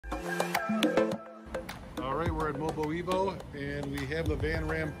Alright, we're at moboevo and we have the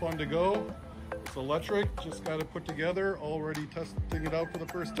VanRaam Fun2Go. It's electric, just got it put together, already testing it out for the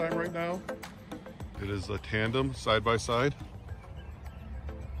first time right now. It is a tandem side by side.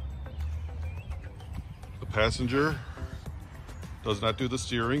 The passenger does not do the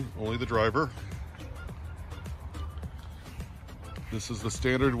steering, only the driver. This is the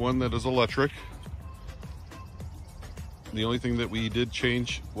standard one that is electric. The only thing that we did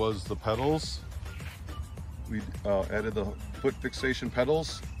change was the pedals. We added the foot fixation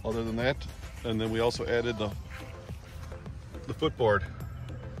pedals other than that. And then we also added the footboard.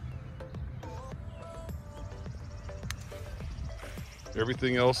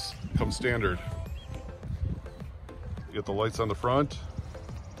 Everything else comes standard. You get the lights on the front.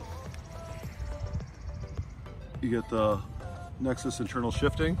 You get the Nexus internal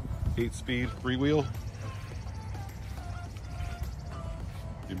shifting, 8-speed freewheel.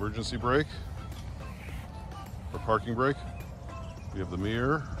 The emergency brake, or parking brake. We have the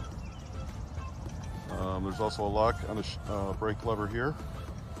mirror. There's also a lock on the brake lever here.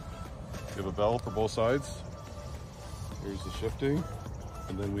 We have a valve for both sides. Here's the shifting.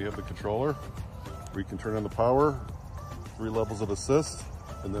 And then we have the controller where you can turn on the power, 3 levels of assist.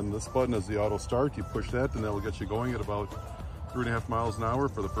 And then this button is the auto start. You push that and that will get you going at about 3.5 miles an hour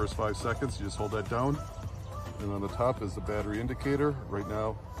for the first 5 seconds. You just hold that down. And on the top is the battery indicator. Right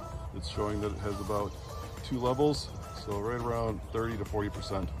now it's showing that it has about 2 levels. So right around 30 to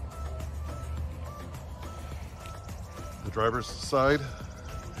 40%. The driver's side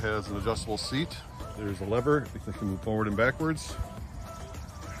has an adjustable seat. There's a lever that can move forward and backwards.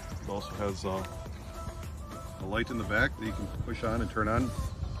 It also has a light in the back that you can push on and turn on.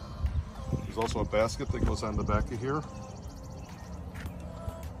 There's also a basket that goes on the back of here.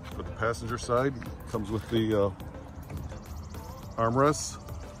 For the passenger side, it comes with the armrests,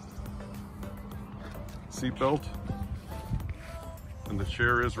 seat belt, and the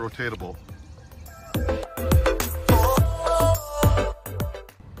chair is rotatable.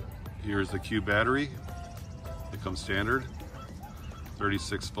 Here's the Q battery. It comes standard,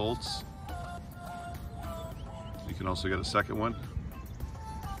 36 volts. You can also get a second one.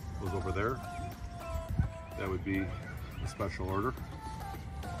 Goes over there. That would be a special order.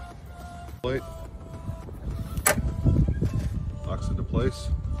 Light locks into place.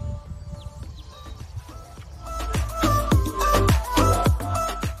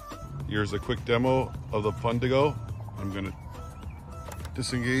 Here's a quick demo of the Fun2Go. I'm going to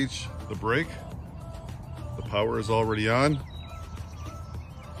disengage the brake. The power is already on.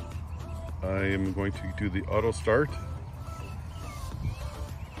 I am going to do the auto start.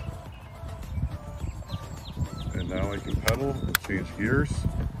 And now I can pedal and change gears.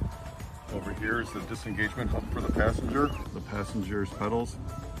 Over here is the disengagement hub for the passenger. The passenger's pedals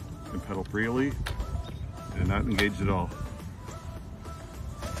can pedal freely and not engaged at all.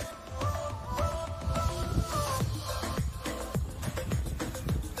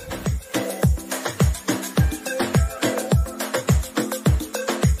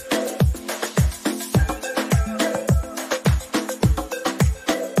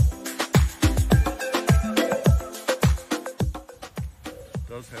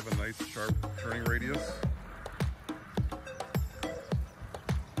 Does have a nice sharp turning radius.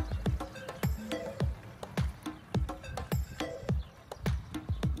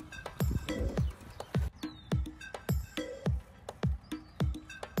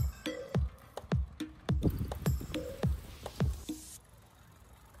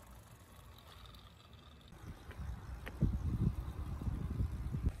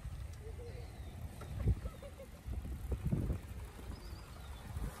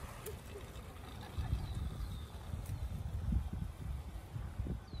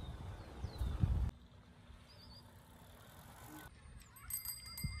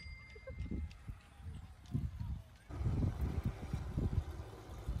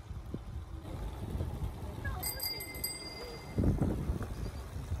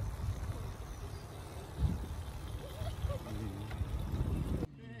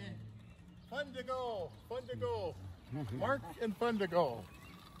 Fun2Go, Fun2Go, Mark and Fun2Go.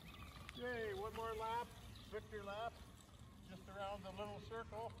 Yay, one more lap, victory lap, just around the little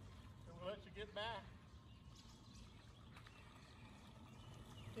circle, and we'll let you get back.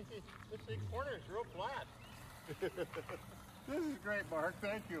 This big corner is real flat. This is great, Mark,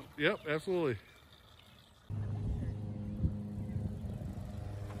 thank you. Yep, absolutely.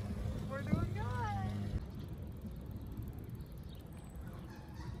 We're doing good.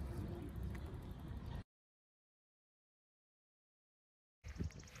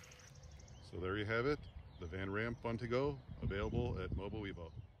 So there you have it, the VanRaam Fun2Go, available at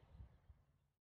moboevo.